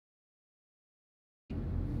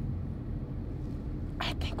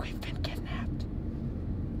think we've been kidnapped.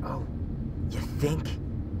 Oh, you think,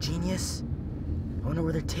 genius? I wonder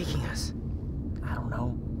where they're taking us. I don't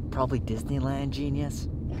know. Probably Disneyland, genius.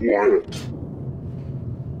 Quiet.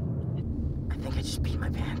 I think I just peed my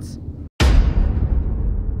pants.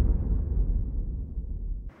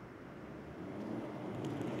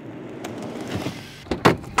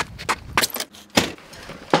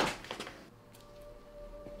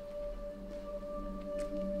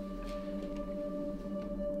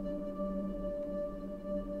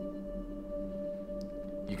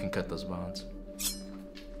 You can cut those bonds.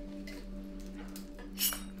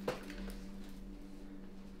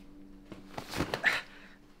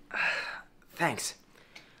 Thanks.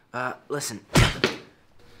 Listen.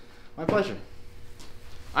 My pleasure.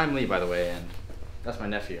 I'm Lee, by the way, and that's my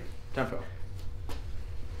nephew, Tempo.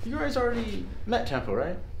 You guys already met Tempo,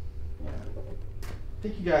 right? Yeah. I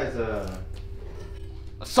think you guys,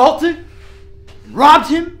 assaulted and robbed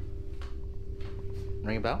him?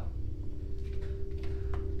 Ring a bell?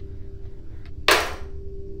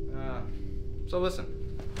 So listen.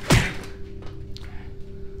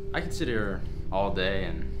 I could sit here all day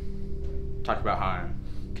and talk about how I'm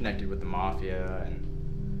connected with the mafia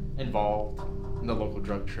and involved in the local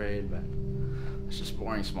drug trade, but it's just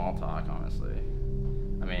boring small talk, honestly.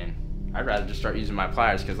 I mean, I'd rather just start using my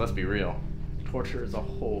pliers, because let's be real, torture is a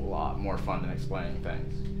whole lot more fun than explaining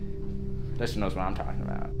things. Dexter knows what I'm talking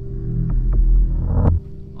about.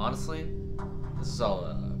 Honestly, this is all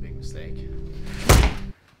a big mistake.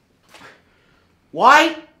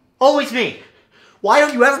 Why? Always me. Why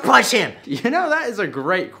don't you ever punch him? You know, that is a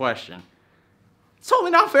great question. It's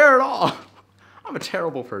totally not fair at all. I'm a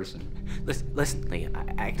terrible person. Listen, Lee,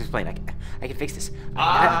 I can explain. I can fix this.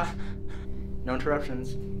 No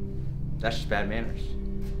interruptions. That's just bad manners.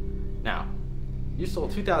 Now, you stole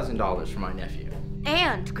 $2,000 from my nephew.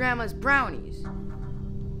 And Grandma's brownies.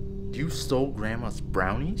 You stole Grandma's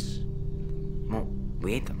brownies? Well,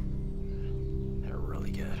 we ate them. They're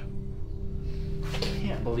really good. I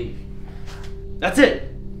can't believe you. That's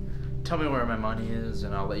it! Tell me where my money is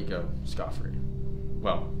and I'll let you go scot-free.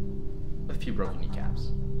 Well, with a few broken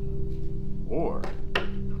kneecaps. Or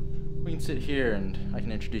we can sit here and I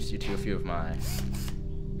can introduce you to a few of my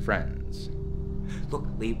friends. Look,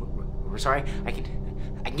 Lee, we're sorry. I can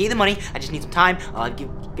give you the money. I just need some time. Give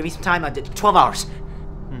me some time. 12 hours.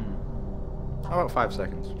 How about 5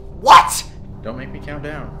 seconds? What? Don't make me count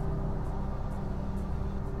down.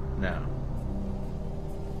 Now,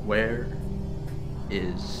 where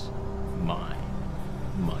is my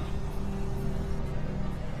money?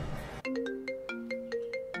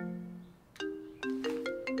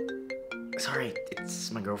 Sorry,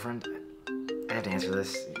 it's my girlfriend. I have to answer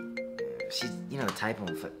this. She's, the type of,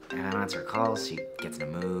 if I don't answer her calls, she gets in a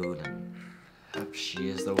mood, and She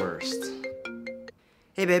is the worst.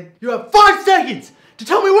 Hey, babe. You have 5 seconds to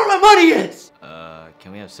tell me where my money is!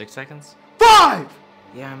 Can we have 6 seconds? 5!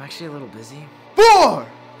 Yeah, I'm actually a little busy. 4!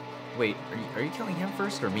 Wait, are you killing him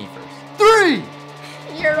first or me first? 3!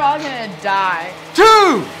 You're all gonna die. 2!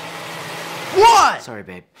 1! Sorry,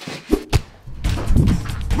 babe.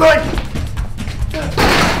 Run!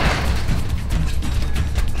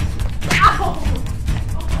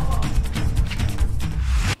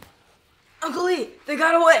 Uncle Lee, they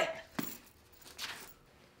got away.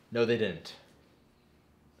 No, they didn't.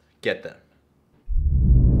 Get them.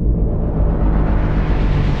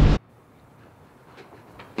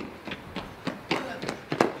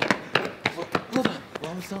 Hold on. We're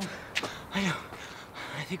almost done. I know.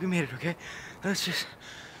 I think we made it, okay? Let's just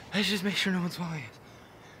make sure no one's following us.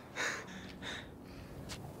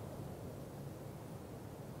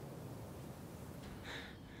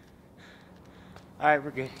 Alright,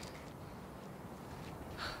 we're good.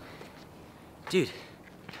 Dude,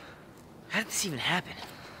 how did this even happen?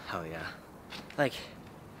 Hell yeah. Like,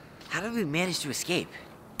 how did we manage to escape?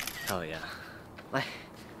 Hell yeah. Like,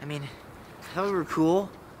 I mean, I thought we were cool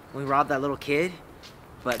when we robbed that little kid,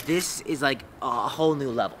 but this is like a whole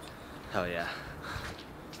new level. Hell yeah.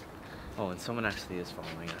 Oh, and someone actually is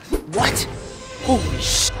following us. What? Holy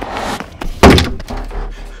sh!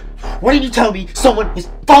 Why didn't you tell me someone is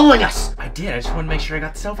following us? I did. I just want to make sure I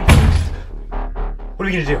got the selfie first. What are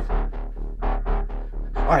we gonna do?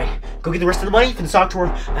 Alright, go get the rest of the money for the sock tour,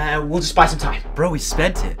 we'll just buy some time. Bro, we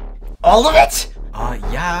spent it. All of it?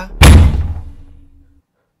 Yeah.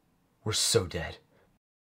 We're so dead.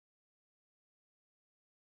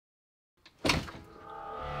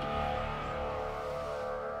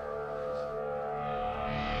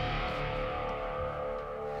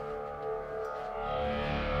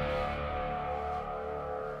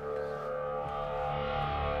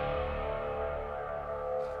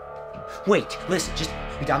 Wait, listen, just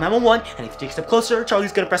You dial 911, and if you take a step closer,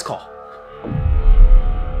 Charlie's gonna press call.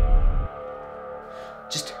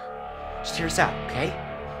 Just hear us out, okay?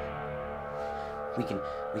 We can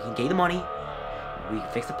get you the money. We can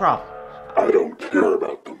fix the problem. I don't care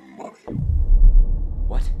about the money.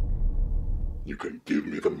 What? You can give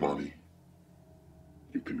me the money.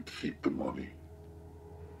 You can keep the money.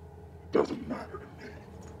 It doesn't matter to me.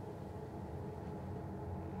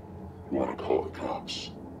 You want to call the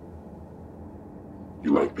cops?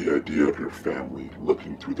 You like the idea of your family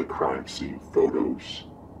looking through the crime scene photos,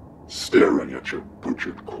 staring at your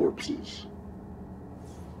butchered corpses?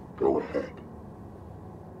 Go ahead.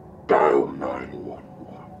 Dial 911.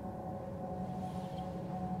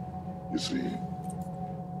 You see,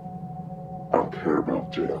 I don't care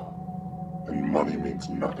about jail, and money means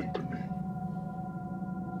nothing to me.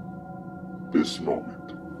 This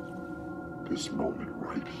moment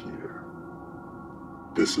right here,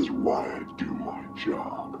 this is why I do my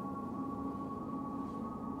job.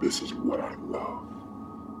 This is what I love.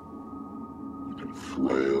 You can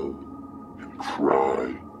flail and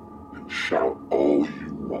cry and shout all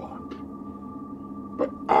you want, but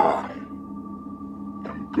I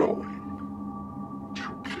am going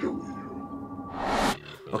to kill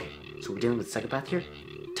you. Okay, so we're dealing with a psychopath here?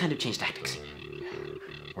 Time to change tactics.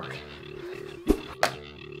 Work.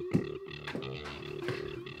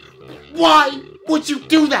 Why would you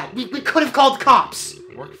do that? We could have called the cops.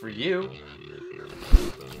 Worked for you.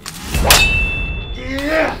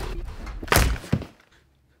 Yeah!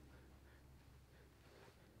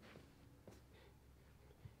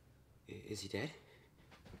 Is he dead?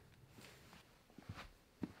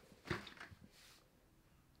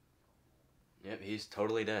 Yep, he's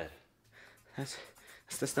totally dead. That's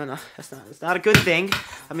not a good thing.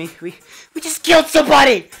 I mean, we just killed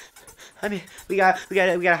somebody. I mean, we gotta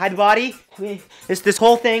hide the body. I mean, this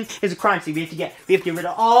whole thing is a crime scene. We have to get rid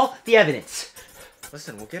of all the evidence.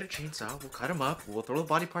 Listen, we'll get a chainsaw, we'll cut him up, we'll throw the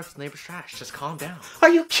body parts in the neighbor's trash. Just calm down. Are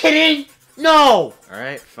you kidding? No.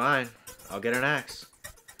 Alright, fine. I'll get an axe.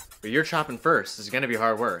 But you're chopping first. This is gonna be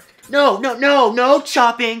hard work. No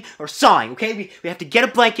chopping or sawing, okay? We have to get a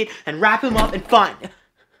blanket and wrap him up and find...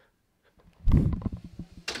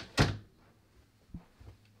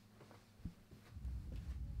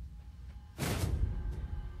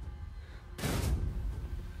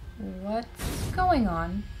 What's going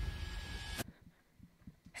on?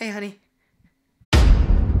 Hey, honey.